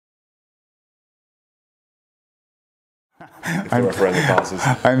if the referendum passes?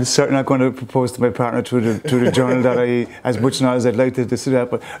 I'm certainly not going to propose to my partner through the Journal.ie as much now as I'd like to do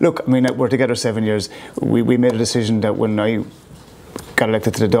that. But look, I mean, we're together 7 years. We made a decision that when I got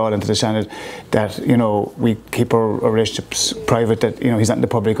elected to the Dáil and to the Senate, that, you know, we keep our relationships private, that, you know, he's not in the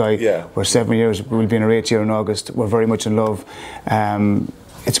public eye. Yeah. We're 7 years, we'll be in our 8th year in August. We're very much in love.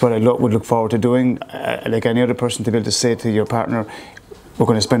 It's what I would look forward to doing. Like any other person, to be able to say to your partner, we're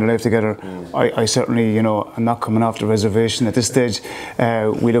going to spend our life together. I certainly, you know, I'm not coming off the reservation at this stage.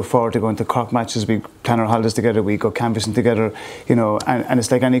 We look forward to going to Cork matches. We plan our holidays together. We go canvassing together. You know, and it's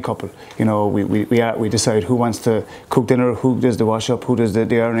like any couple. You know, we decide who wants to cook dinner, who does the wash up, who does the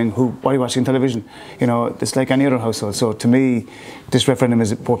ironing, what are you watching television. You know, it's like any other household. So to me, this referendum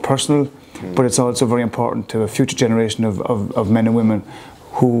is more personal, but it's also very important to a future generation of men and women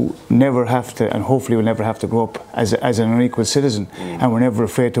who never have to, and hopefully will never have to, grow up as an unequal citizen, and we're never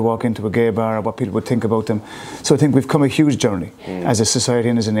afraid to walk into a gay bar or what people would think about them. So I think we've come a huge journey as a society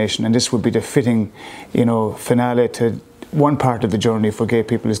and as a nation, and this would be the fitting, you know, finale to one part of the journey for gay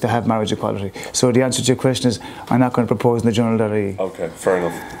people, is to have marriage equality. So the answer to your question is, I'm not going to propose in the Journal.ie. Okay, fair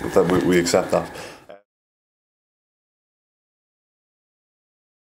enough. We accept that.